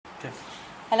Okay.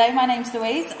 Hello, my name's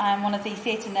Louise. I'm one of the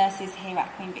theatre nurses here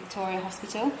at Queen Victoria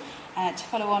Hospital. To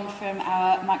follow on from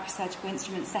our microsurgical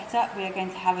instrument setup, we are going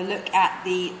to have a look at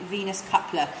the venous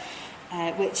coupler,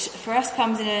 which for us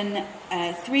comes in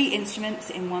 3 instruments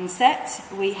in one set.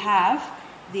 We have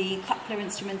the coupler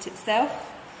instrument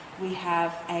itself, we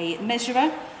have a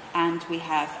measurer, and we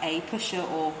have a pusher,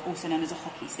 or also known as a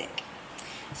hockey stick.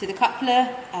 So the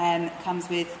coupler comes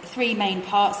with 3 main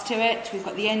parts to it. We've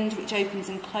got the end which opens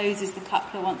and closes the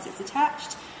coupler once it's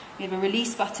attached. We have a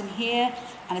release button here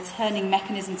and a turning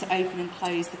mechanism to open and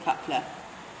close the coupler.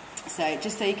 So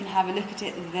just so you can have a look at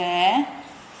it there,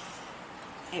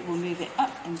 it will move it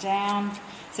up and down.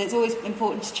 So it's always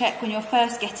important to check when you're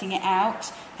first getting it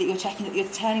out that you're checking that your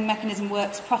turning mechanism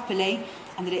works properly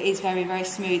and that it is very, very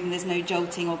smooth and there's no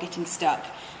jolting or getting stuck.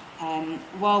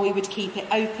 While we would keep it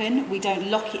open, we don't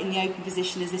lock it in the open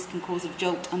position, as this can cause a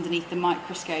jolt underneath the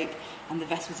microscope, and the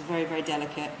vessels are very, very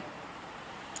delicate.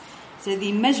 So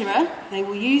the measurer, they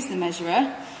will use the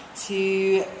measurer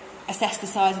to assess the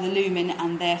size of the lumen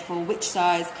and therefore which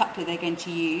size coupler they're going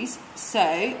to use.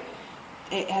 So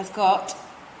it has got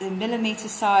the millimetre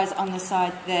size on the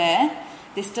side there.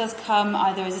 This does come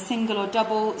either as a single or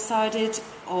double-sided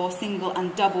or single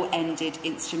and double-ended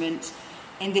instrument.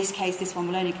 In this case, this one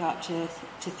will only go up to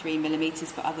 3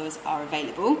 millimetres, but others are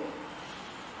available.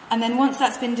 And then once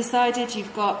that's been decided,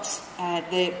 you've got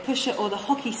the pusher or the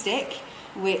hockey stick,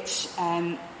 which,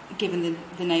 given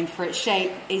the name for its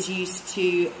shape, is used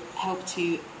to help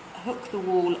to hook the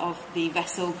wall of the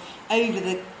vessel over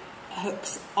the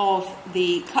hooks of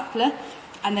the coupler.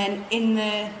 And then in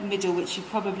the middle, which you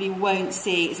probably won't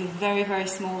see, is a very, very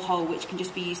small hole which can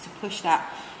just be used to push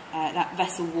that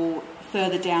vessel wall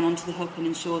further down onto the hook and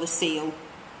ensure the seal.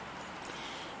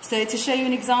 So to show you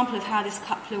an example of how this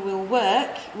coupler will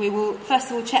work, we will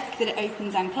first of all check that it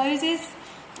opens and closes,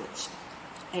 which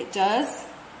it does.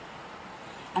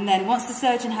 And then once the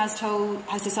surgeon has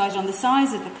decided on the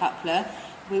size of the coupler,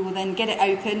 we will then get it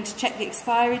opened, check the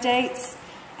expiry dates,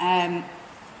 and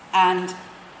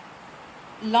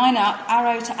line up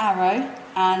arrow to arrow,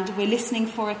 and we're listening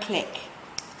for a click.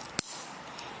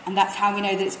 And that's how we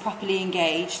know that it's properly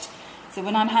engaged. So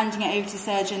when I'm handing it over to the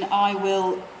surgeon, I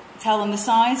will tell them the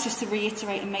size, just to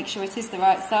reiterate and make sure it is the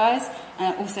right size,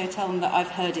 and also tell them that I've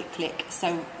heard it click,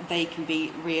 so they can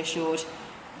be reassured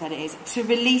that it is. To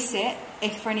release it,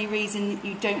 if for any reason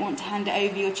you don't want to hand it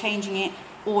over, you're changing it,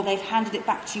 or they've handed it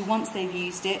back to you once they've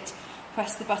used it,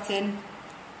 press the button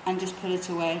and just pull it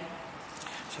away.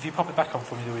 So if you pop it back on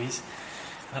for me, Louise,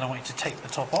 and then I want you to take the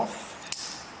top off,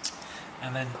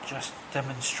 and then just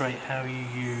demonstrate how you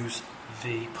use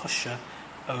the pusher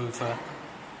over.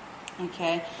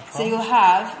 Okay, so you'll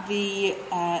have the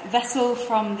vessel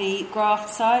from the graft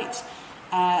site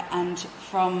and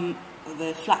from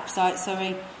the flap site,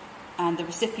 sorry, and the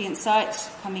recipient site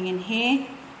coming in here.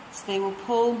 So they will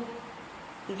pull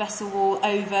the vessel wall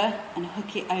over and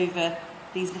hook it over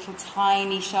these little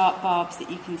tiny sharp barbs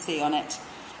that you can see on it.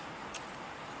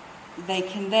 They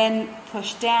can then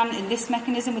push down in this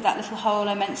mechanism with that little hole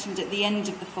I mentioned at the end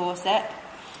of the forceps,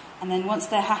 and then once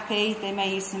they're happy, they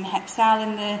may use some Hepsal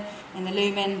in the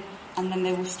lumen, and then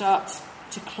they will start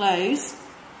to close,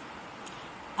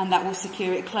 and that will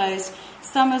secure it closed.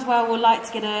 Some as well will like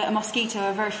to get a mosquito,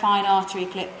 a very fine artery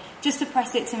clip, just to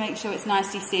press it to make sure it's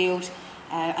nicely sealed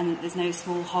and that there's no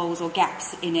small holes or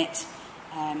gaps in it.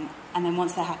 And then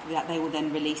once they're happy with that, they will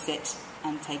then release it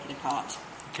and take it apart.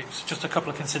 Okay, so just a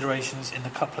couple of considerations in the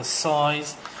coupler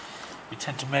size. We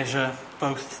tend to measure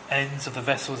both ends of the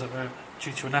vessels that are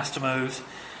due to anastomose,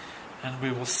 and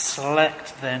we will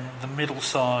select then the middle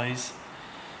size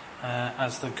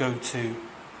as the go-to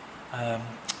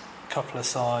coupler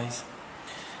size.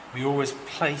 We always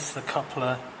place the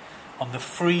coupler on the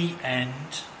free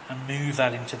end and move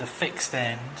that into the fixed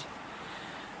end,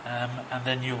 and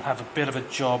then you'll have a bit of a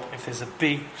job if there's a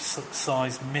big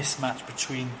size mismatch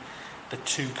between the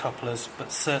 2 couplers,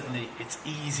 but certainly it's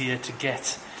easier to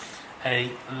get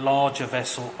a larger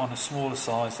vessel on a smaller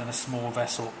size than a small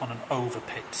vessel on an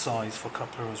overpicked size for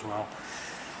coupler as well.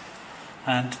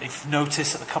 And if you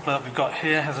notice that the coupler that we've got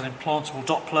here has an implantable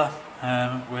Doppler,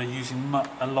 we're using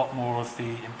a lot more of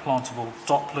the implantable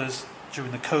Dopplers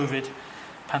during the COVID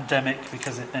pandemic,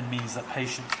 because it then means that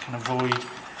patients can avoid,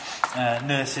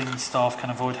 nursing staff can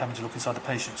avoid having to look inside the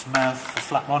patient's mouth for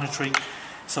flap monitoring.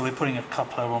 So we're putting a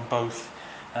coupler on both,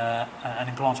 an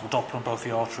implantable Doppler on both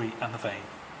the artery and the vein.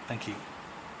 Thank you.